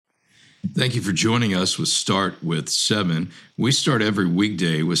Thank you for joining us with Start with 7. We start every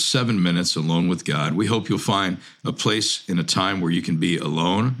weekday with 7 minutes alone with God. We hope you'll find a place in a time where you can be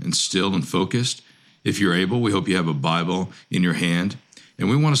alone and still and focused. If you're able, we hope you have a Bible in your hand. And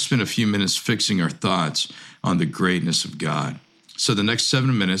we want to spend a few minutes fixing our thoughts on the greatness of God. So the next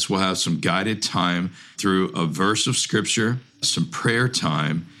 7 minutes, we'll have some guided time through a verse of Scripture, some prayer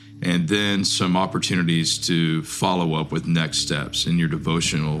time, and then some opportunities to follow up with next steps in your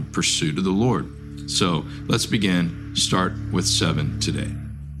devotional pursuit of the Lord. So let's begin. Start with 7 today.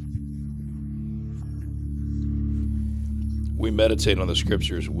 We meditate on the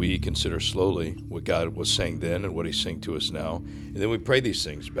Scriptures. We consider slowly what God was saying then and what He's saying to us now. And then we pray these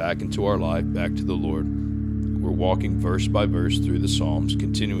things back into our life, back to the Lord. We're walking verse by verse through the Psalms,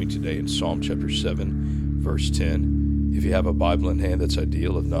 continuing today in Psalm chapter 7, verse 10. If you have a Bible in hand, that's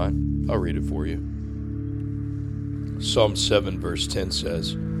ideal. If not, I'll read it for you. Psalm 7, verse 10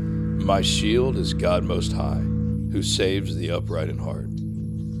 says, "My shield is God Most High, who saves the upright in heart."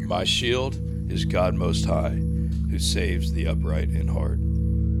 My shield is God Most High, who saves the upright in heart.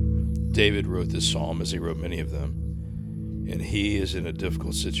 David wrote this psalm, as he wrote many of them, and he is in a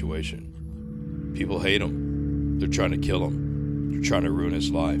difficult situation. People hate him. They're trying to kill him. They're trying to ruin his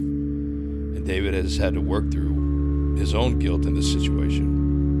life. And David has had to work through his own guilt in this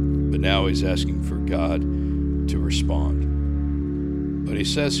situation. But now he's asking for God to respond. But he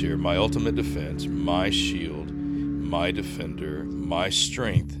says here, my ultimate defense, my shield, my defender, my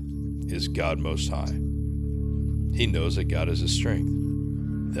strength is God Most High. He knows that God is his strength.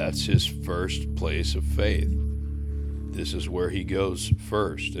 That's his first place of faith. This is where he goes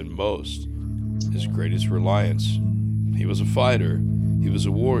first and most, his greatest reliance. He was a fighter. He was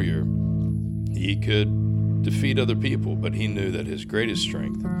a warrior. He could defeat other people, but he knew that his greatest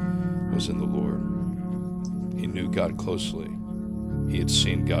strength was in the Lord. He knew God closely. He had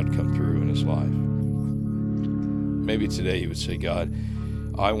seen God come through in his life. Maybe today you would say, God,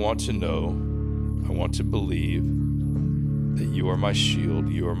 I want to know, I want to believe that you are my shield,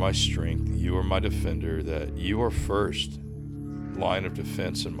 you are my strength, you are my defender, that you are first line of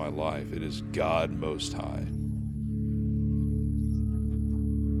defense in my life. It is God Most High.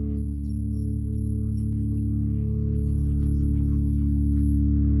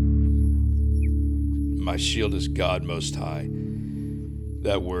 My shield is God Most High.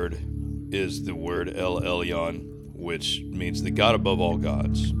 That word is the word El Elyon, which means the God above all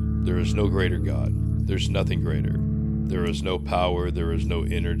gods. There is no greater God. There's nothing greater. There is no power. There is no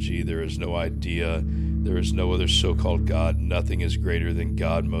energy. There is no idea. There is no other so-called God. Nothing is greater than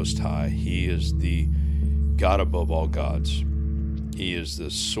God Most High. He is the God above all gods. He is the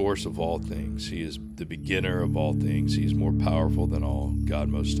source of all things. He is the beginner of all things. He's more powerful than all, God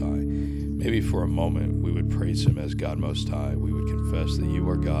Most High. Maybe for a moment we would praise him as God Most High. We would confess that you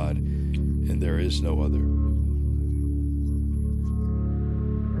are God and there is no other.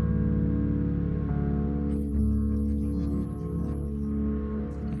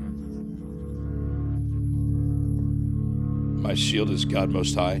 My shield is God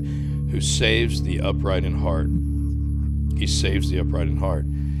Most High, who saves the upright in heart. He saves the upright in heart.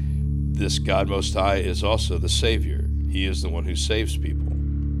 This God Most High is also the Savior. He is the one who saves people.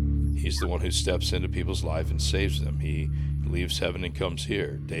 He's the one who steps into people's life and saves them. He leaves heaven and comes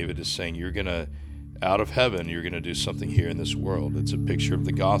here. David is saying, out of heaven, you're going to do something here in this world. It's a picture of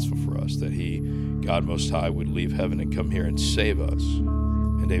the gospel for us, that God Most High, would leave heaven and come here and save us.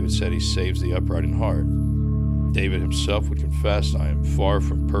 And David said he saves the upright in heart. David himself would confess, I am far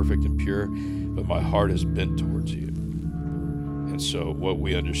from perfect and pure, but my heart is bent towards you. And so what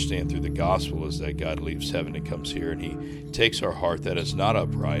we understand through the gospel is that God leaves heaven and comes here, and he takes our heart that is not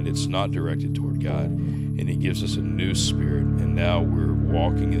upright, it's not directed toward God, and he gives us a new spirit, and now we're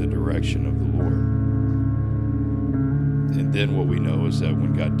walking in the direction of the Lord. And then what we know is that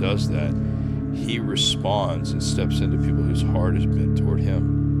when God does that, he responds and steps into people whose heart is bent toward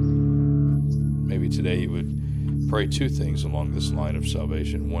him. Maybe today you would pray two things along this line of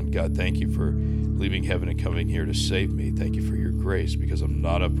salvation. One, God, thank you for leaving heaven and coming here to save me. Thank you for your grace, because I'm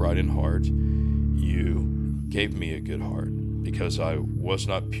not upright in heart. You gave me a good heart. Because I was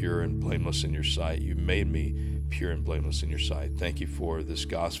not pure and blameless in your sight, you made me pure and blameless in your sight. Thank you for this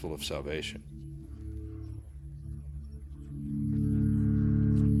gospel of salvation.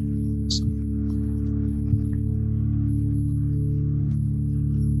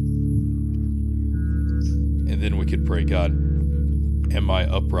 And then we could pray, God, am I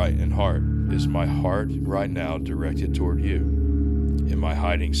upright in heart? Is my heart right now directed toward you? Am I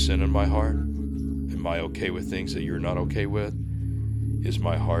hiding sin in my heart? Am I okay with things that you're not okay with? Is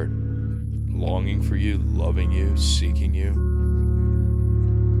my heart longing for you, loving you, seeking you?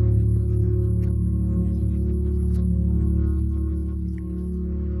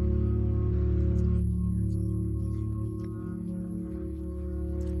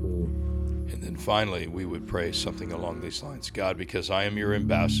 finally, we would pray something along these lines. God, because I am your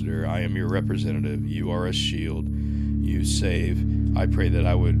ambassador, I am your representative, you are a shield, you save. I pray that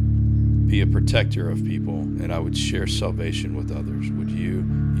I would be a protector of people and I would share salvation with others. Would you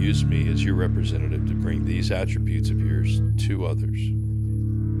use me as your representative to bring these attributes of yours to others?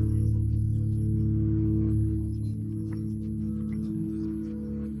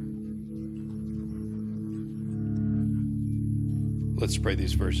 Let's pray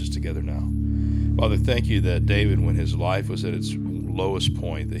these verses together now. Father, thank you that David, when his life was at its lowest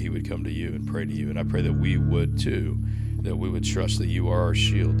point, that he would come to you and pray to you. And I pray that we would too, that we would trust that you are our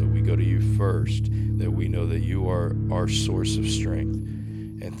shield, that we go to you first, that we know that you are our source of strength.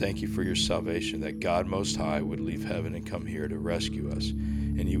 And thank you for your salvation, that God Most High would leave heaven and come here to rescue us.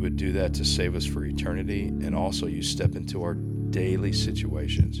 And you would do that to save us for eternity. And also you step into our daily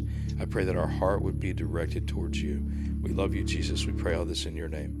situations. I pray that our heart would be directed towards you. We love you, Jesus. We pray all this in your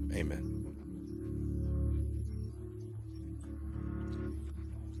name. Amen.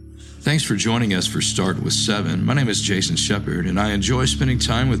 Thanks for joining us for Start with 7. My name is Jason Shepard, and I enjoy spending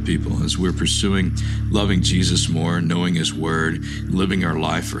time with people as we're pursuing loving Jesus more, knowing His Word, living our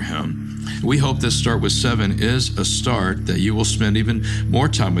life for Him. We hope this Start with 7 is a start that you will spend even more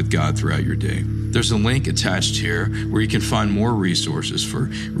time with God throughout your day. There's a link attached here where you can find more resources for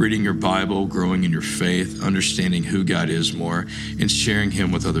reading your Bible, growing in your faith, understanding who God is more, and sharing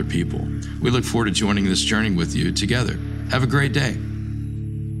Him with other people. We look forward to joining this journey with you together. Have a great day.